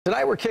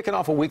Tonight we're kicking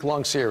off a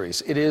week-long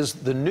series. It is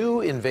the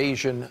new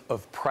invasion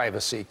of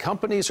privacy.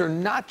 Companies are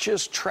not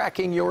just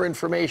tracking your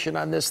information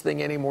on this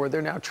thing anymore, they're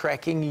now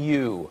tracking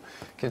you.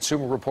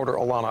 Consumer reporter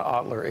Alana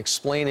Otler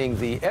explaining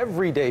the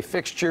everyday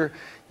fixture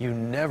you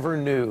never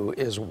knew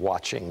is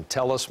watching.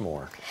 Tell us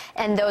more.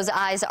 And those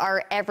eyes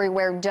are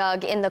everywhere,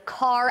 Doug, in the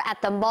car, at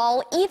the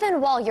mall,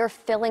 even while you're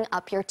filling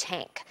up your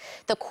tank.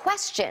 The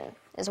question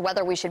is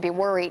whether we should be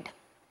worried.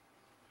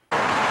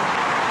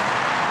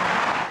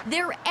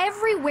 They're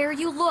everywhere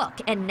you look,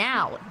 and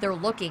now they're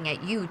looking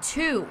at you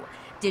too.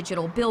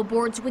 Digital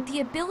billboards with the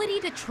ability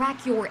to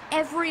track your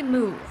every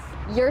move.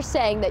 You're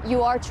saying that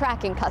you are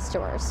tracking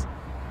customers?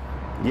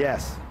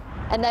 Yes.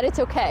 And that it's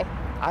okay?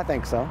 I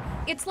think so.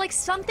 It's like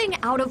something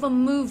out of a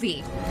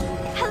movie.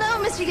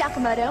 Hello, Mr.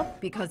 Yakamoto.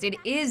 Because it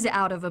is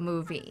out of a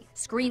movie.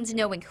 Screens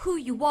knowing who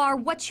you are,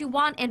 what you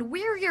want, and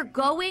where you're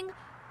going,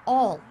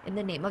 all in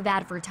the name of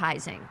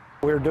advertising.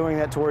 We're doing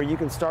that to where you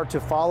can start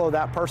to follow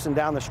that person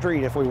down the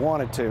street if we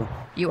wanted to.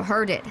 You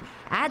heard it.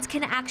 Ads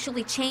can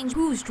actually change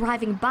who's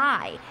driving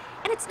by.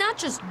 And it's not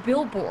just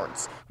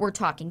billboards. We're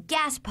talking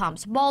gas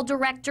pumps, mall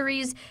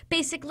directories,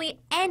 basically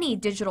any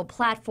digital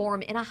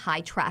platform in a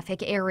high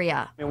traffic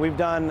area. And we've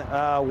done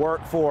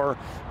work for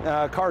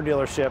car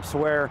dealerships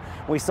where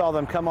we saw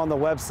them come on the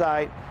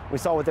website, we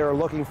saw what they were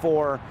looking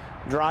for,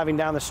 driving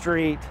down the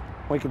street.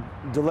 We could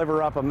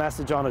deliver up a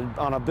message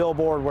on a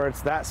billboard where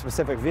it's that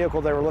specific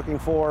vehicle they were looking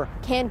for.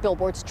 Can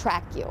billboards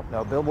track you?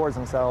 No, billboards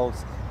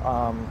themselves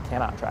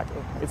cannot track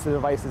you. It's the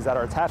devices that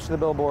are attached to the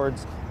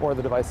billboards or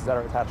the devices that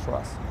are attached to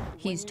us.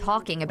 He's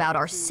talking about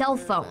our cell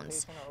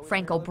phones.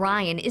 Frank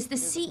O'Brien is the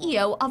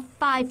CEO of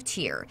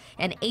 5Tier,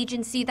 an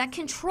agency that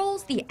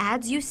controls the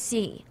ads you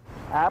see.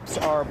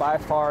 Apps are by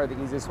far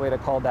the easiest way to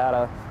call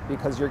data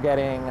because you're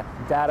getting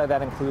data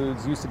that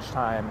includes usage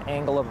time,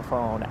 angle of a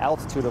phone,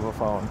 altitude of a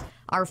phone.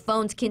 Our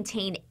phones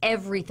contain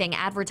everything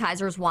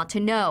advertisers want to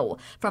know,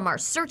 from our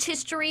search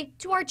history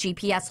to our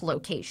GPS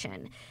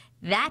location.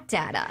 That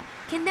data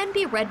can then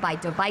be read by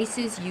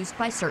devices used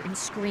by certain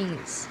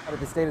screens.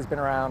 This data has been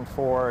around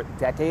for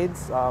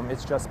decades.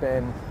 It's just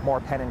been more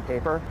pen and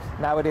paper.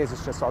 Nowadays,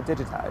 it's just all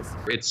digitized.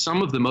 It's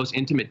some of the most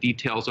intimate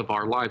details of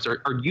our lives are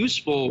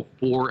useful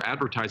for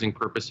advertising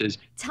purposes.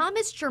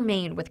 Thomas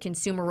Germain with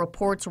Consumer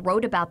Reports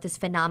wrote about this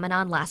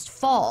phenomenon last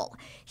fall.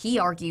 He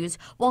argues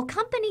while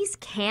companies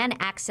can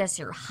access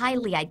your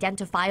highly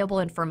identifiable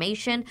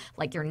information,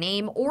 like your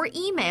name or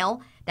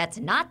email, that's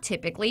not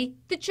typically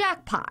the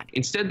jackpot.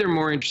 Instead, they're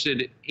more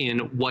interested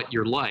in what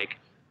you're like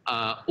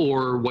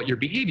or what your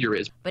behavior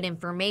is. But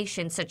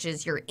information such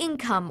as your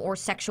income or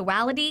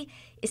sexuality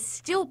is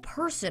still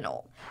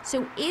personal.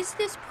 So is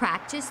this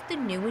practice the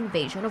new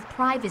invasion of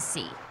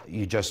privacy?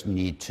 You just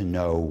need to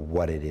know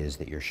what it is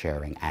that you're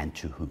sharing and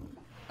to whom.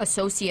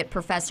 Associate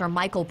Professor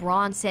Michael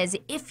Braun says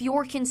if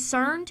you're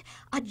concerned,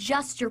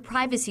 adjust your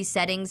privacy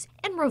settings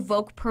and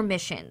revoke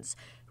permissions.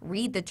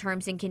 Read the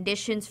terms and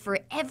conditions for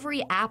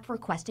every app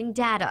requesting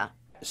data.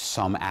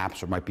 Some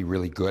apps might be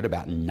really good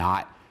about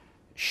not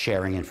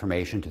sharing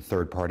information to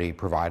third-party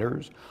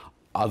providers.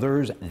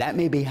 Others, that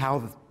may be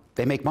how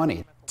they make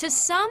money. To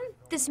some,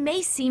 this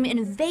may seem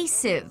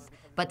invasive,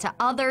 but to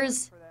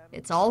others,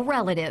 it's all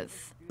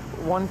relative.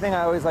 One thing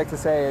I always like to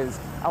say is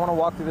I want to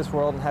walk through this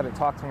world and have it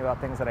talk to me about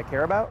things that I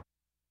care about.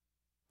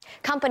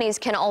 Companies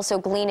can also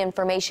glean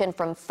information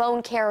from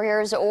phone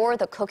carriers or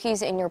the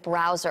cookies in your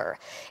browser.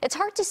 It's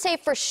hard to say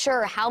for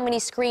sure how many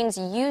screens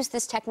use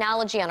this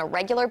technology on a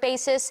regular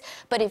basis,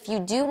 but if you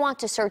do want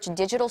to search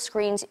digital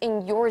screens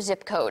in your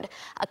zip code,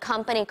 a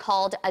company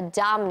called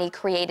Adomni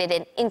created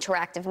an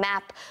interactive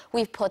map.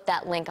 We've put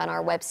that link on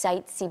our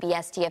website,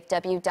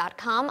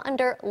 cbsdfw.com,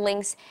 under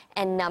links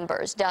and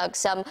numbers. Doug,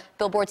 some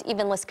billboards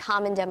even list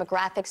common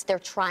demographics they're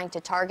trying to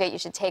target. You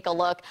should take a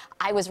look.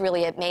 I was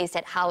really amazed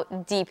at how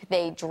deep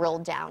they drill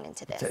down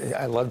into this.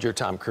 I loved your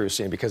Tom Cruise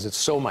scene because it's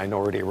so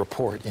Minority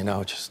Report, you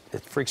know, just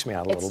it freaks me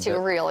out a little bit. It's too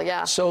real,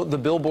 yeah. So the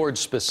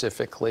billboards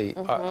specifically,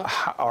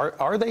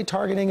 are they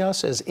targeting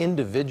us as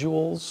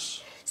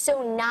individuals?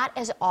 So not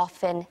as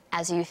often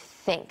as you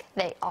think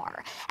they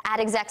are. Ad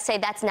execs say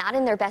that's not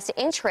in their best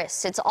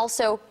interests. It's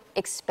also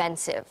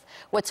expensive.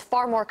 What's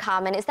far more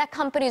common is that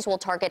companies will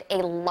target a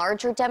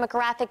larger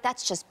demographic.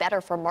 That's just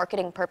better for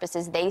marketing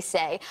purposes, they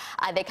say.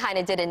 They kind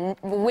of did a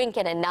wink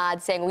and a nod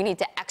saying we need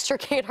to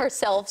extricate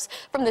ourselves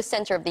from the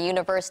center of the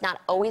universe. Not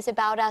always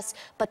about us,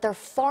 but they're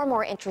far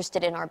more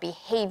interested in our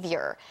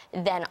behavior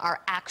than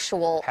our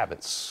actual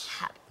habits.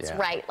 Yeah,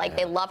 right. Like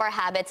they love our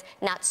habits,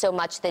 not so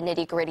much the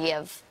nitty-gritty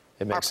of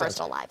our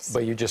personal lives.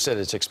 But you just said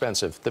it's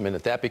expensive. The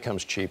minute that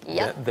becomes cheap,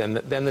 then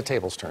the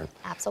tables turn.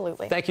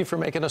 Absolutely. Thank you for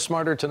making us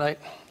smarter tonight,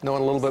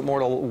 knowing a little bit more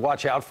to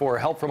watch out for.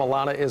 Help from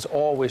Alana is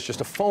always just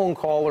a phone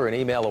call or an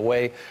email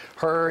away.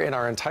 Her and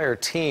our entire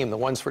team, the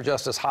Ones for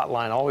Justice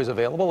hotline, always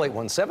available,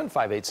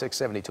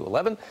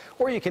 817-586-7211.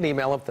 Or you can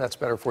email if that's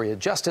better for you,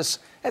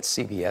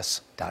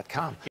 justice@cbs.com.